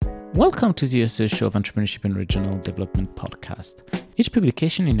Welcome to the USA Show of Entrepreneurship and Regional Development podcast. Each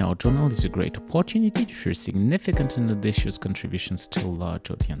publication in our journal is a great opportunity to share significant and audacious contributions to a large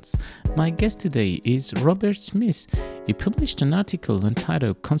audience. My guest today is Robert Smith. He published an article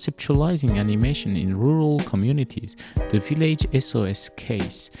entitled Conceptualizing Animation in Rural Communities, the Village SOS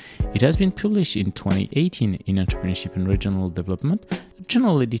Case. It has been published in 2018 in Entrepreneurship and Regional Development, a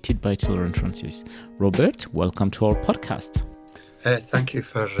journal edited by Taylor & Francis. Robert, welcome to our podcast. Thank you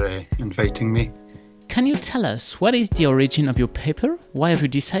for inviting me. Can you tell us what is the origin of your paper? Why have you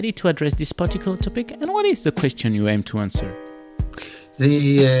decided to address this particular topic? And what is the question you aim to answer?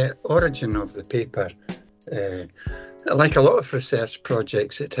 The origin of the paper, like a lot of research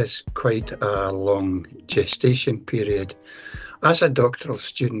projects, it has quite a long gestation period. As a doctoral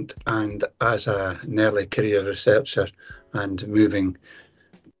student and as an early career researcher and moving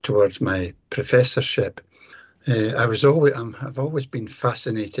towards my professorship, I've always been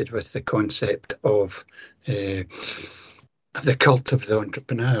fascinated with the concept of the cult of the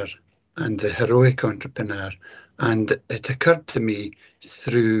entrepreneur and the heroic entrepreneur. And it occurred to me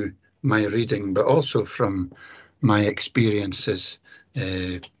through my reading, but also from my experiences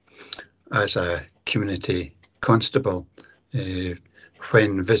as a community constable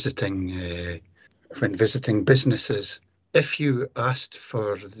when visiting businesses. If you asked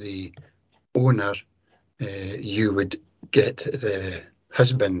for the owner, you would get the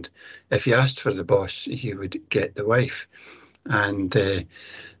husband. If you asked for the boss, you would get the wife. And it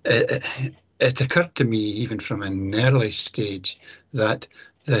occurred to me, even from an early stage, that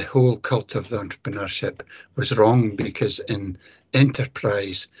the whole cult of the entrepreneurship was wrong, because in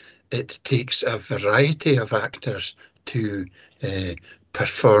enterprise, it takes a variety of actors to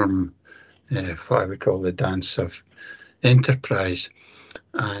perform what I would call the dance of enterprise.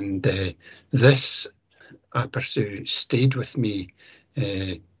 And this, I pursue, stayed with me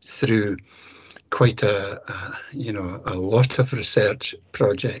through quite a lot of research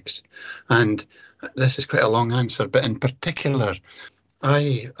projects. And this is quite a long answer, but in particular,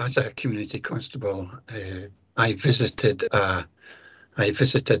 as a community constable, I visited a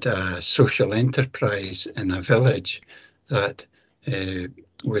social enterprise in a village that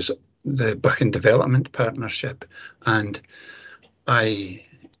was the Buchan Development Partnership, and I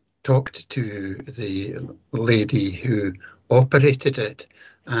talked to the lady who operated it,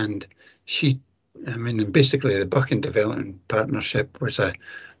 and basically the Buchan Development Partnership was a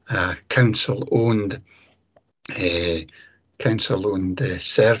council-owned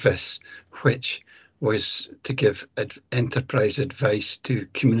service, which was to give enterprise advice to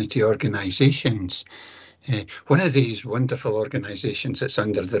community organisations. One of these wonderful organisations that's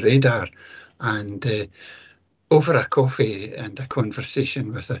under the radar, and over a coffee and a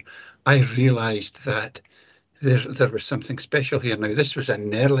conversation with her, I realised that there was something special here. Now, this was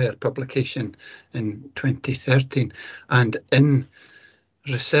an earlier publication in 2013, and in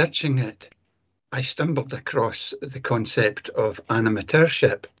researching it, I stumbled across the concept of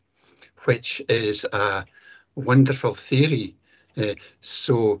animateurship, which is a wonderful theory.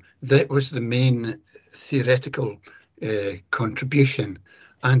 So that was the main theoretical contribution.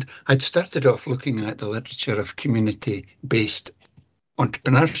 And I'd started off looking at the literature of community-based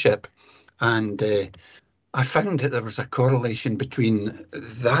entrepreneurship, and I found that there was a correlation between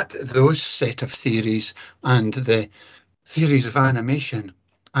those set of theories and the theories of animation.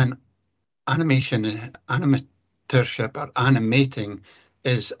 And animateurship or animating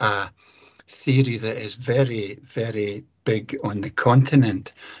is a theory that is very, very big on the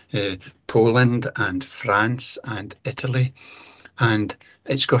continent, Poland and France and Italy. And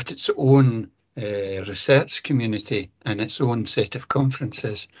it's got its own research community and its own set of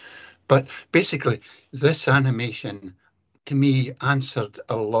conferences. But basically, this animation, to me, answered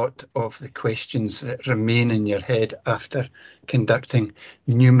a lot of the questions that remain in your head after conducting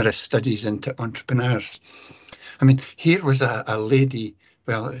numerous studies into entrepreneurs. Here was a lady,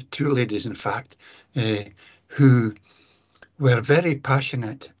 well, two ladies, in fact, who were very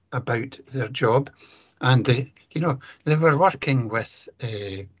passionate about their job, and they were working with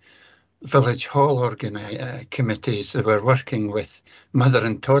village hall committees. They were working with mother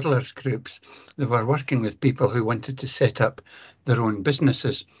and toddlers groups. They were working with people who wanted to set up their own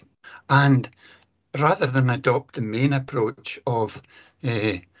businesses. And rather than adopt the main approach of,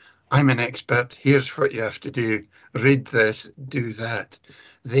 I'm an expert, here's what you have to do, read this, do that,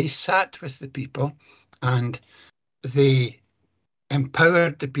 they sat with the people and they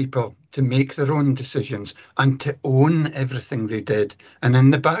empowered the people to make their own decisions and to own everything they did. And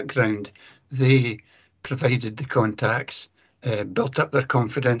in the background, they provided the contacts, built up their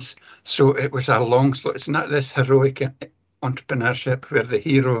confidence. So it was a long, it's not this heroic entrepreneurship where the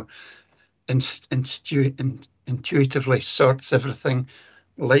hero intuitively sorts everything,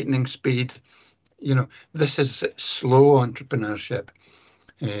 lightning speed. This is slow entrepreneurship.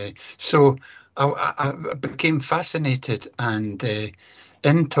 So I became fascinated, and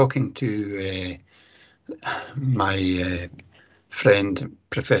in talking to my friend,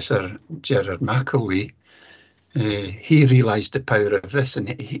 Professor Gerard McElwee, he realised the power of this, and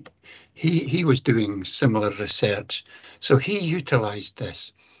he was doing similar research. So he utilised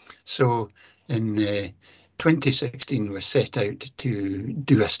this. So in 2016 was set out to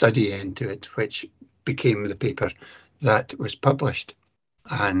do a study into it, which became the paper that was published.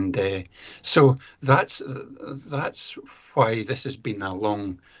 And so that's why this has been a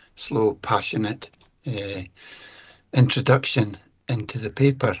long, slow, passionate introduction into the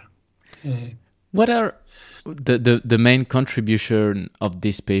paper. What are the main contribution of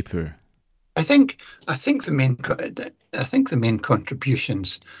this paper? I think the main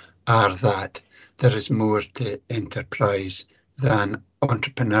contributions are that there is more to enterprise than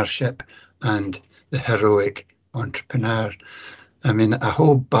entrepreneurship and the heroic entrepreneur. I mean, a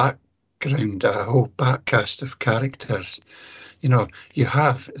whole background, a whole backcast of characters. You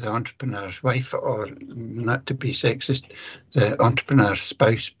have the entrepreneur's wife, or not to be sexist, the entrepreneur's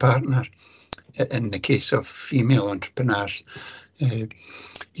spouse, partner, in the case of female entrepreneurs.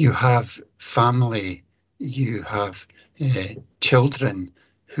 You have family, you have children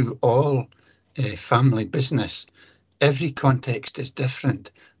who all family business. Every context is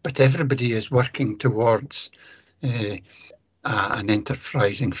different, but everybody is working towards an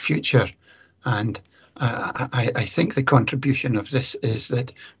enterprising future. And I think the contribution of this is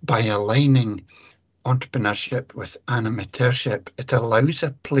that by aligning entrepreneurship with animateurship, it allows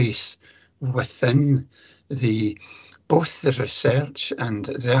a place within both the research and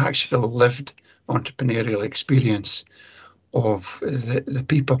the actual lived entrepreneurial experience of the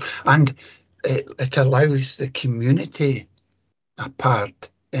people. And it allows the community a part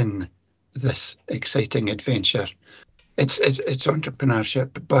in this exciting adventure. It's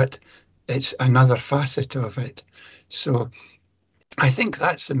entrepreneurship, but it's another facet of it. So I think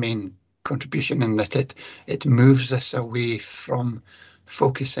that's the main contribution, in that it moves us away from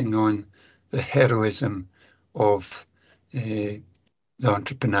focusing on the heroism of the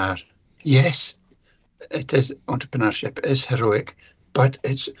entrepreneur. Yes, entrepreneurship is heroic, but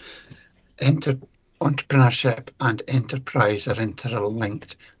it's entrepreneurship and enterprise are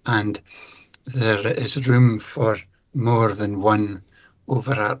interlinked, and there is room for more than one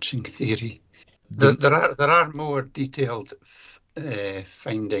overarching theory. There are more detailed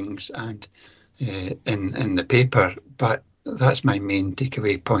findings and in the paper, but that's my main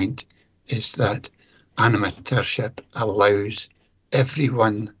takeaway point, is that animateurship allows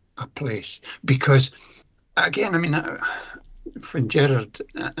everyone a place. Because, again, I mean, when Gerard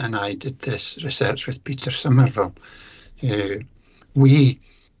and I did this research with Peter Somerville, we've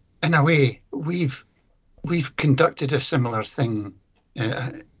conducted a similar thing,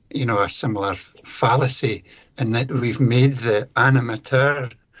 a similar fallacy, in that we've made the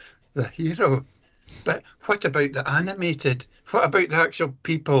animateur the hero. But what about the animated? What about the actual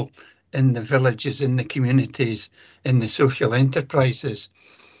people in the villages, in the communities, in the social enterprises,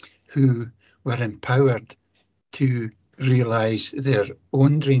 who were empowered to realise their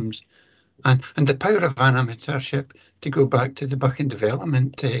own dreams? And the power of animateurship, to go back to the Buchan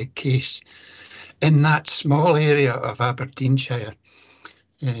Development case, in that small area of Aberdeenshire,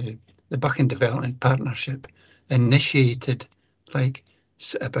 the Buchan Development Partnership initiated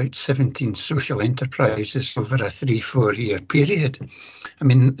about 17 social enterprises over a 3-4 year period. I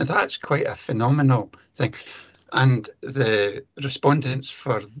mean, that's quite a phenomenal thing. And the respondents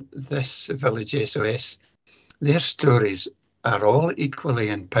for this Village SOS, their stories are all equally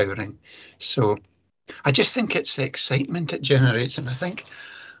empowering. So I just think it's the excitement it generates. And I think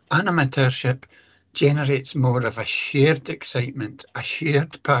animateurship generates more of a shared excitement, a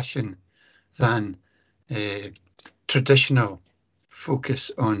shared passion, than traditional focus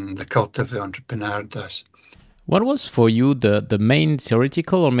on the cult of the entrepreneur does. What was for you the main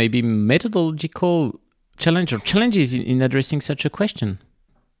theoretical or maybe methodological challenge or challenges in addressing such a question?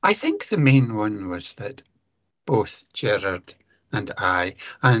 I think the main one was that both Gerard and I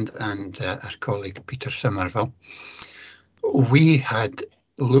and our colleague Peter Somerville, we had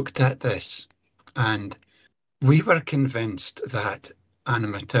looked at this, and we were convinced that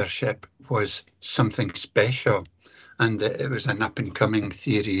animateurship was something special, and that it was an up-and-coming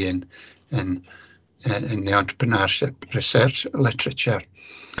theory in the entrepreneurship research literature.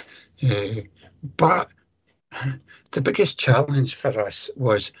 But the biggest challenge for us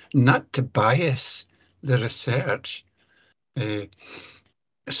was not to bias the research,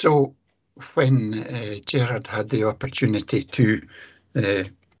 So when Gerard had the opportunity to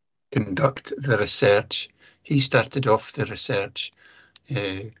conduct the research, he started off the research.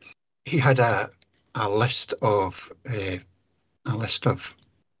 He had a list of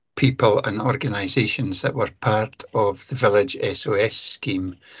people and organisations that were part of the Village SOS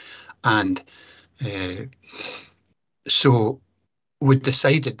scheme, and so we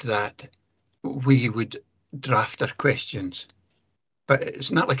decided that we would draft our questions. But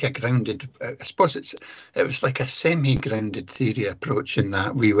it's not like a grounded, I suppose it was like a semi-grounded theory approach in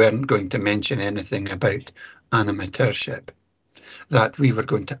that we weren't going to mention anything about animateurship, that we were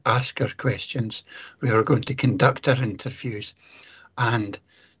going to ask our questions, we were going to conduct our interviews and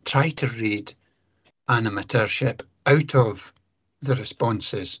try to read animateurship out of the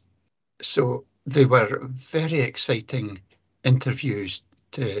responses. So they were very exciting interviews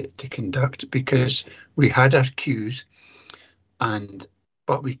to conduct because we had our cues,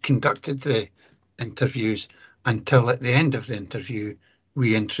 but we conducted the interviews until at the end of the interview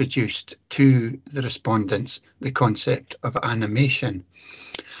we introduced to the respondents the concept of animation.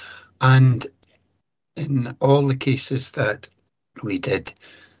 And in all the cases that we did,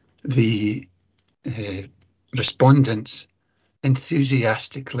 the respondents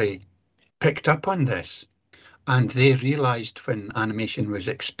enthusiastically picked up on this, and they realised when animation was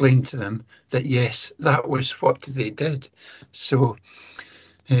explained to them that yes, that was what they did. So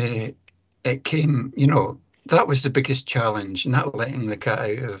it came, that was the biggest challenge, not letting the cat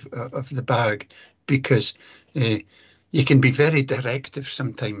out of the bag, because you can be very directive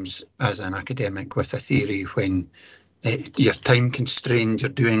sometimes as an academic with a theory when you're time constrained, you're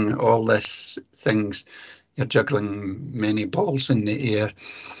doing all these things, you're juggling many balls in the air,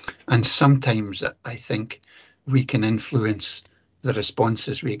 and sometimes I think we can influence the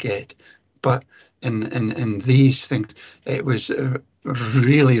responses we get. But in these things, it was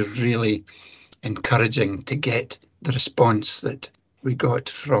really, really encouraging to get the response that we got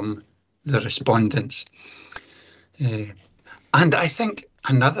from the respondents. And I think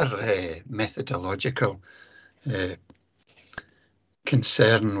another methodological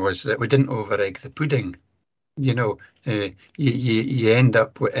concern was that we didn't over-egg the pudding. You end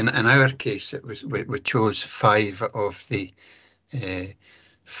up with, in our case, it was we chose five of the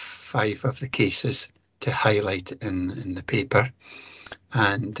cases to highlight in the paper,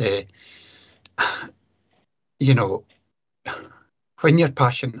 and when you're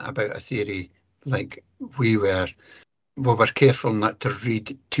passionate about a theory like we were careful not to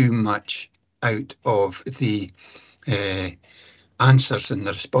read too much out of the answers and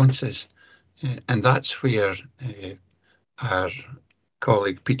the responses. And that's where our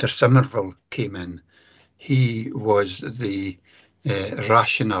colleague Peter Somerville came in. He was the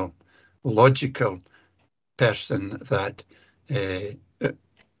rational, logical person that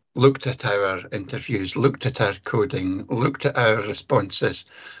looked at our interviews, looked at our coding, looked at our responses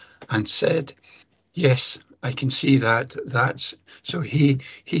and said, yes, I can see that. So he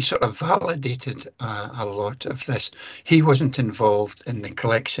sort of validated a lot of this. He wasn't involved in the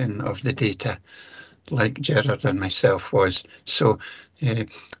collection of the data like Gerard and myself was. So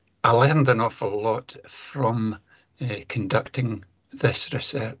I learned an awful lot from conducting this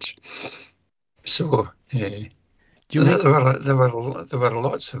research. So there were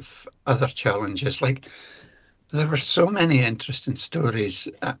lots of other challenges. Like there were so many interesting stories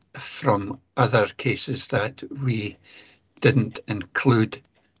from other cases that we didn't include.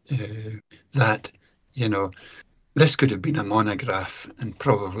 That this could have been a monograph and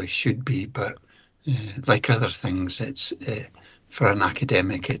probably should be, but like other things, it's for an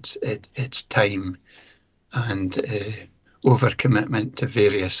academic, it's time and overcommitment to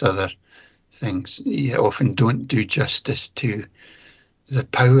various other things. You often don't do justice to the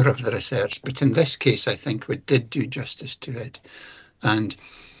power of the research, but in this case, I think we did do justice to it. And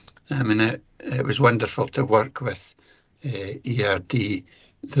I mean, it was wonderful to work with ERD,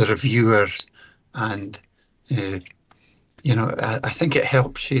 the reviewers, and I think it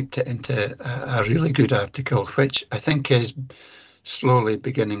helped shape it into a really good article, which I think is slowly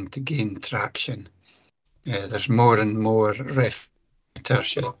beginning to gain traction. There's more and more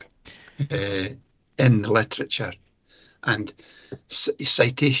referenceship in the literature, and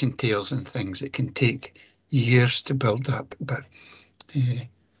citation tails and things. It can take years to build up, but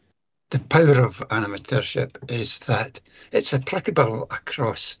the power of animateurship is that it's applicable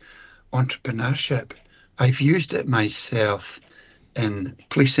across entrepreneurship. I've used it myself in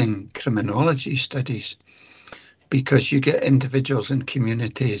policing criminology studies because you get individuals and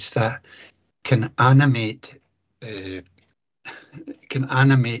communities that can animate a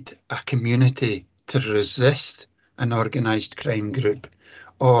community to resist an organised crime group,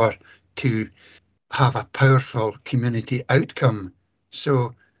 or to have a powerful community outcome.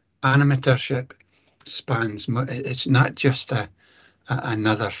 So animatorship spans, it's not just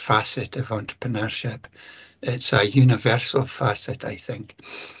another facet of entrepreneurship. It's a universal facet, I think.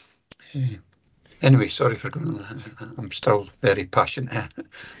 Anyway, sorry for going on. I'm still very passionate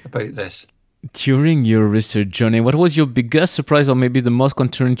about this. During your research journey, what was your biggest surprise or maybe the most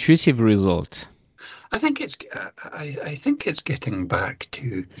counterintuitive result? I think it's getting back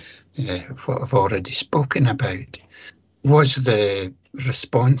to what I've already spoken about. Was the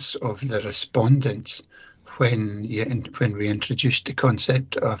response of the respondents when we introduced the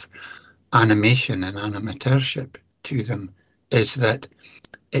concept of animation and animatorship to them, is that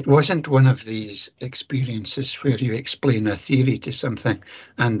it wasn't one of these experiences where you explain a theory to something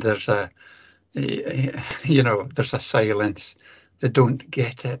and there's a silence. They don't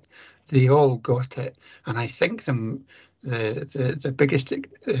get it. They all got it. And I think the biggest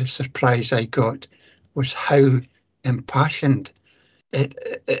surprise I got was how impassioned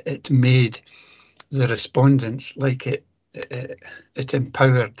it made the respondents, like it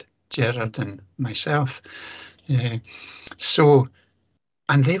empowered Gerard and myself. And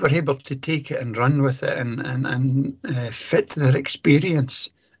they were able to take it and run with it and fit their experience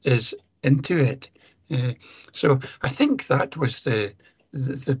into it. So I think that was the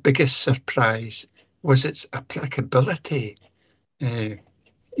biggest surprise, was its applicability. Because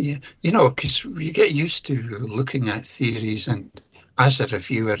you get used to looking at theories, and as a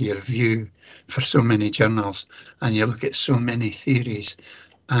reviewer, you review for so many journals and you look at so many theories,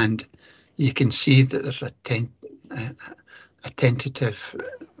 and you can see that there's a tentative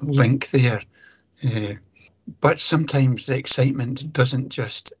link there. But sometimes the excitement doesn't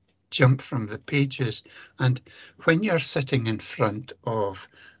just jump from the pages. And when you're sitting in front of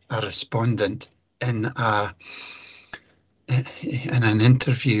a respondent in an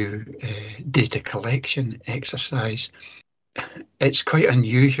interview data collection exercise, it's quite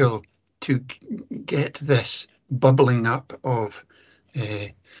unusual to get this bubbling up of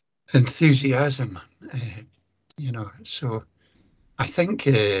enthusiasm. So I think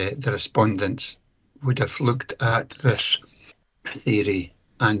the respondents would have looked at this theory,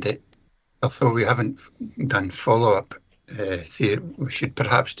 and although we haven't done follow-up theory, we should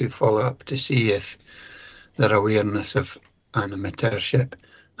perhaps do follow-up to see if their awareness of animatorship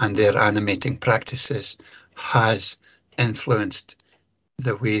and their animating practices has influenced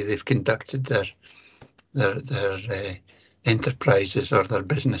the way they've conducted their enterprises or their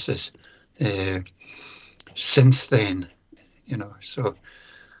businesses since then. So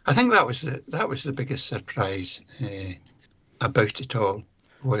I think that was the biggest surprise about it all,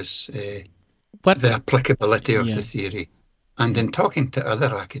 was the applicability of the theory. And in talking to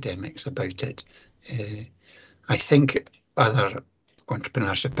other academics about it, I think other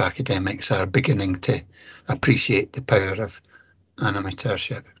entrepreneurship academics are beginning to appreciate the power of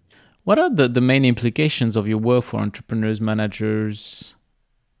animatorship. What are the main implications of your work for entrepreneurs, managers,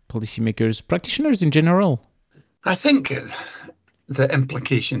 policymakers, practitioners in general? I think the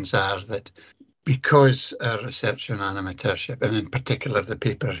implications are that because our research on animatorship, and in particular the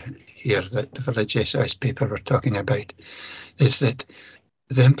paper here, that the Village SOS paper we're talking about, is that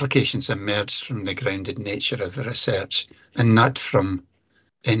the implications emerged from the grounded nature of the research and not from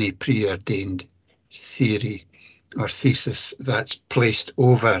any preordained theory or thesis that's placed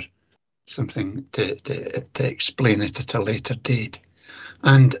over something to explain it at a later date.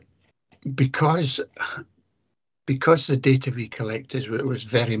 And because the data we collected was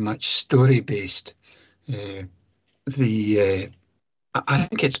very much story-based, I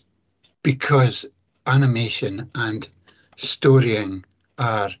think it's because animation and storying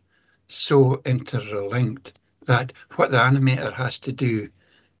are so interlinked that what the animator has to do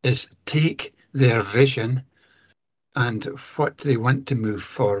is take their vision and what they want to move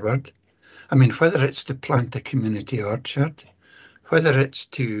forward. I mean, whether it's to plant a community orchard, whether it's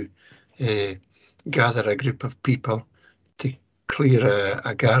to gather a group of people to clear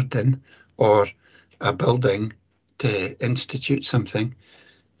a garden or a building to institute something,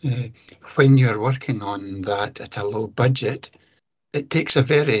 when you're working on that at a low budget, it takes a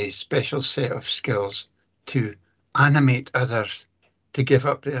very special set of skills to animate others to give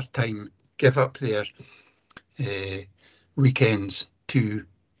up their time, give up their weekends to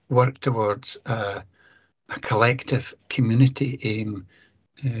work towards a collective community aim,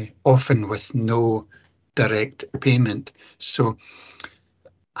 often with no direct payment. So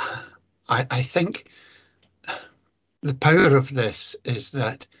I think the power of this is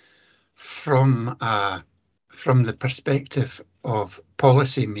that from the perspective of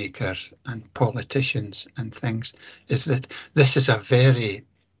policymakers and politicians and things is that this is a very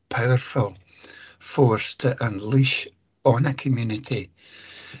powerful force to unleash on a community.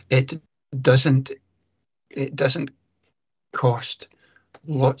 It doesn't cost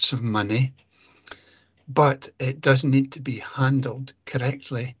lots of money, but it does need to be handled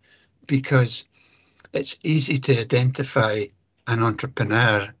correctly, because it's easy to identify an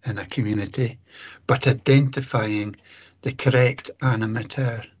entrepreneur in a community, but identifying the correct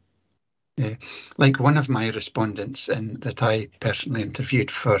animateur. Like one of my respondents that I personally interviewed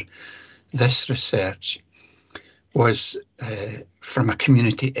for this research was from a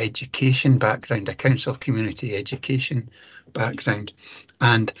community education background, a council community education background,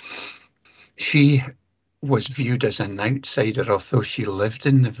 and she was viewed as an outsider, although she lived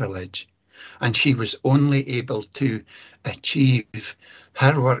in the village, and she was only able to achieve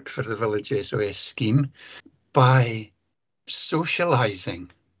her work for the Village SOS scheme by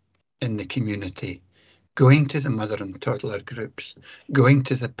socialising in the community, going to the mother and toddler groups, going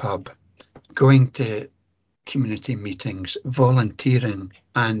to the pub, going to community meetings, volunteering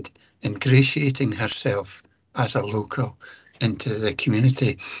and ingratiating herself as a local into the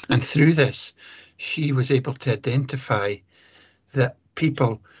community. And through this, she was able to identify that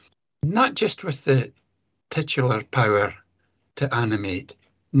people, not just with the titular power to animate,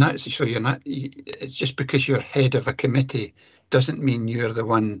 it's just because you're head of a committee doesn't mean you're the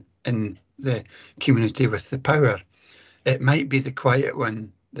one in the community with the power. It might be the quiet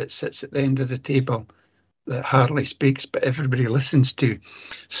one that sits at the end of the table that hardly speaks, but everybody listens to.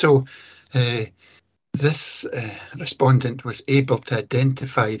 So this respondent was able to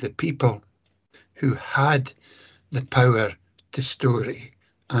identify the people who had the power to story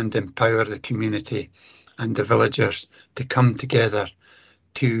and empower the community and the villagers to come together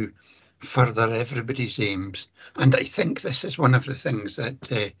to further everybody's aims. And I think this is one of the things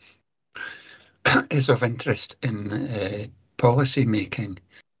that is of interest in policy making.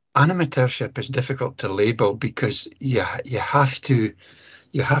 Animateurship is difficult to label because you have to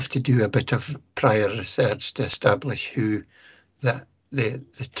do a bit of prior research to establish who the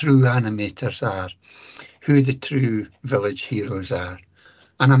true animators are, who the true village heroes are.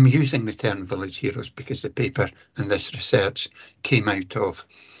 And I'm using the term village heroes because the paper and this research came out of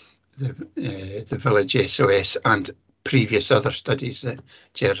the Village SOS and previous other studies that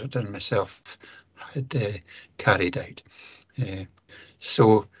Gerard and myself had carried out.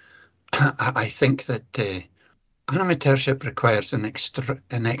 So I think that animateurship requires an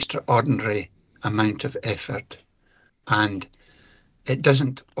extraordinary amount of effort, and it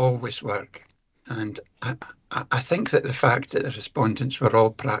doesn't always work. And I think that the fact that the respondents were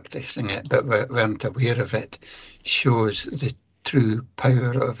all practicing it but weren't aware of it shows the true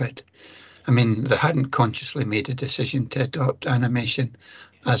power of it. I mean, they hadn't consciously made a decision to adopt animation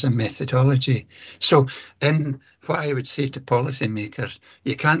as a methodology. So in what I would say to policymakers,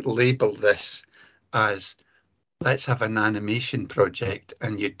 you can't label this as let's have an animation project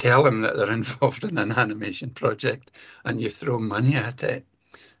and you tell them that they're involved in an animation project and you throw money at it.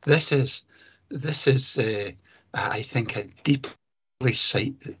 This is I think, a deeply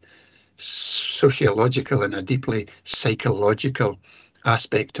sociological and a deeply psychological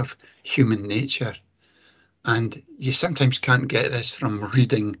aspect of human nature. And you sometimes can't get this from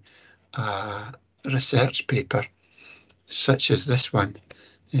reading a research paper such as this one.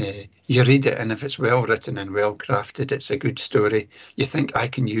 You read it, and if it's well written and well crafted, it's a good story. You think, I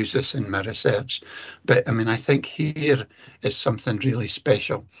can use this in my research. But I mean, I think here is something really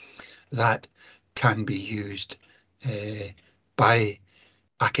special that can be used by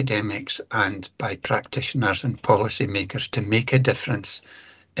academics and by practitioners and policymakers to make a difference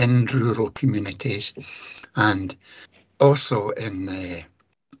in rural communities and also in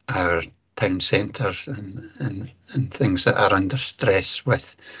our town centres and things that are under stress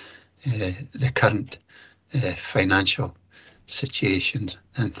with the current financial situations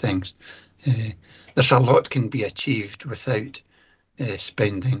and things. There's a lot can be achieved without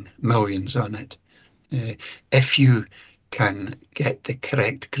spending millions on it. If you can get the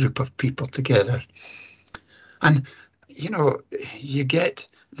correct group of people together. And, you know, you get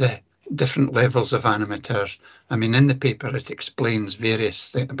the different levels of animateurs. I mean, in the paper, it explains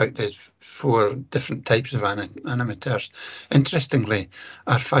various things about the 4 different types of animateurs. Interestingly,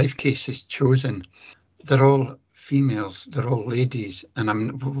 our 5 cases chosen, they're all females, they're all ladies.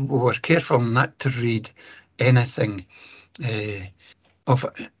 And we're careful not to read anything of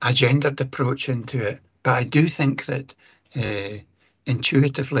a gendered approach into it. But I do think that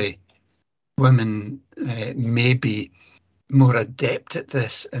intuitively, women may be more adept at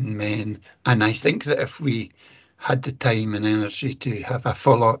this than men. And I think that if we had the time and energy to have a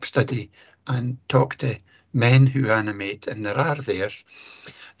follow-up study and talk to men who animate, and there are there.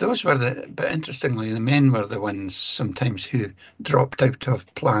 Those were but interestingly, the men were the ones sometimes who dropped out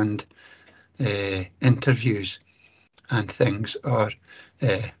of planned interviews and things, or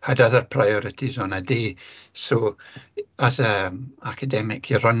had other priorities on a day. So as an academic,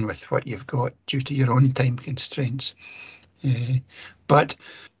 you run with what you've got due to your own time constraints. But,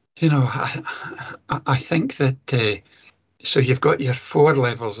 you know, I think that, so you've got your 4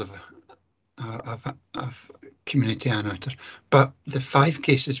 levels of community animator, but the 5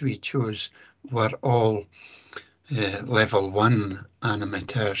 cases we chose were all level 1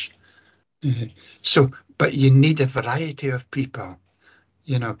 animators. But you need a variety of people,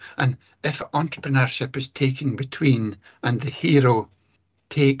 you know, and if entrepreneurship is taking between, and the hero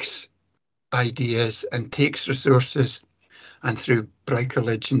takes ideas and takes resources, and through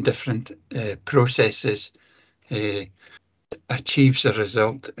bricolage and different processes achieves a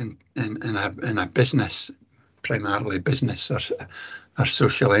result in a business, primarily business or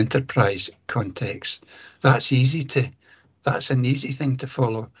social enterprise context, that's an easy thing to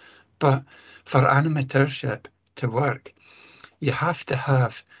follow. But for animatorship to work, you have to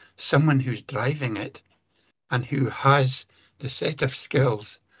have someone who's driving it and who has the set of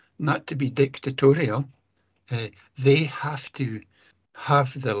skills not to be dictatorial. They have to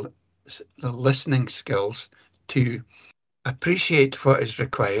have the listening skills to appreciate what is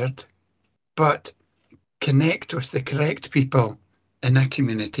required, but connect with the correct people in a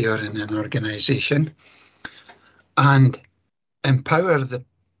community or in an organisation, and empower the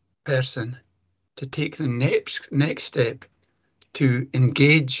person to take the next step to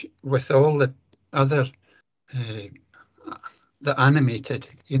engage with all the other, the animated,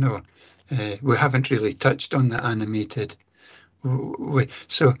 you know. We haven't really touched on the animated.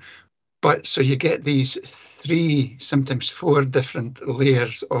 So you get these 3, sometimes 4 different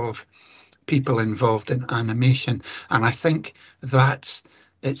layers of people involved in animation. And I think that's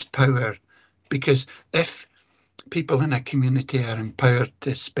its power, because if people in a community are empowered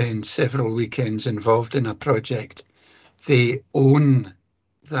to spend several weekends involved in a project, they own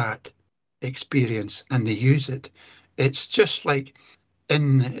that experience and they use it. It's just like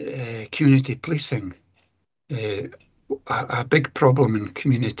in community policing. A big problem in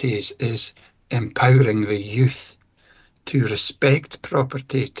communities is empowering the youth to respect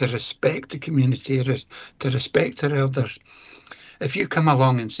property, to respect the community, to respect their elders. If you come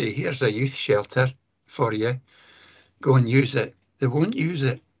along and say, here's a youth shelter for you, go and use it, they won't use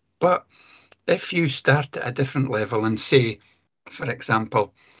it. But if you start at a different level and say, for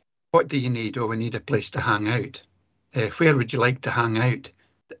example, what do you need? Oh, we need a place to hang out. Where would you like to hang out?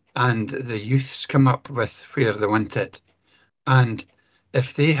 And the youths come up with where they want it. And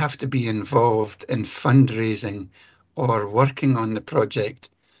if they have to be involved in fundraising or working on the project,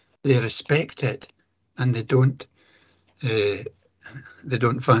 they respect it and they don't vandalize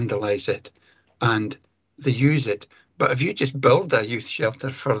it, and they use it. But if you just build a youth shelter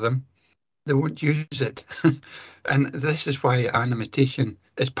for them, they won't use it. And this is why animation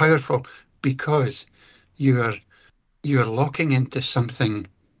is powerful, because you're locking into something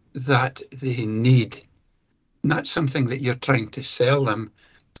that they need, not something that you're trying to sell them.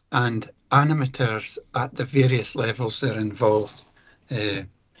 And animators at the various levels they're involved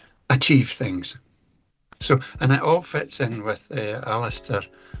achieve things. So, and it all fits in with Alistair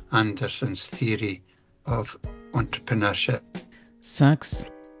Anderson's theory of entrepreneurship. Thanks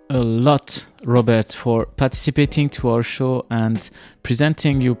a lot, Robert, for participating to our show and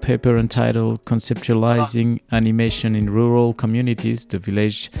presenting your paper entitled Conceptualizing Animation in Rural Communities, the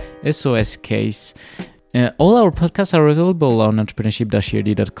Village SOS Case. All our podcasts are available on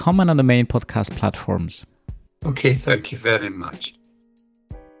entrepreneurship-erd.com and on the main podcast platforms. Okay, thank you very much.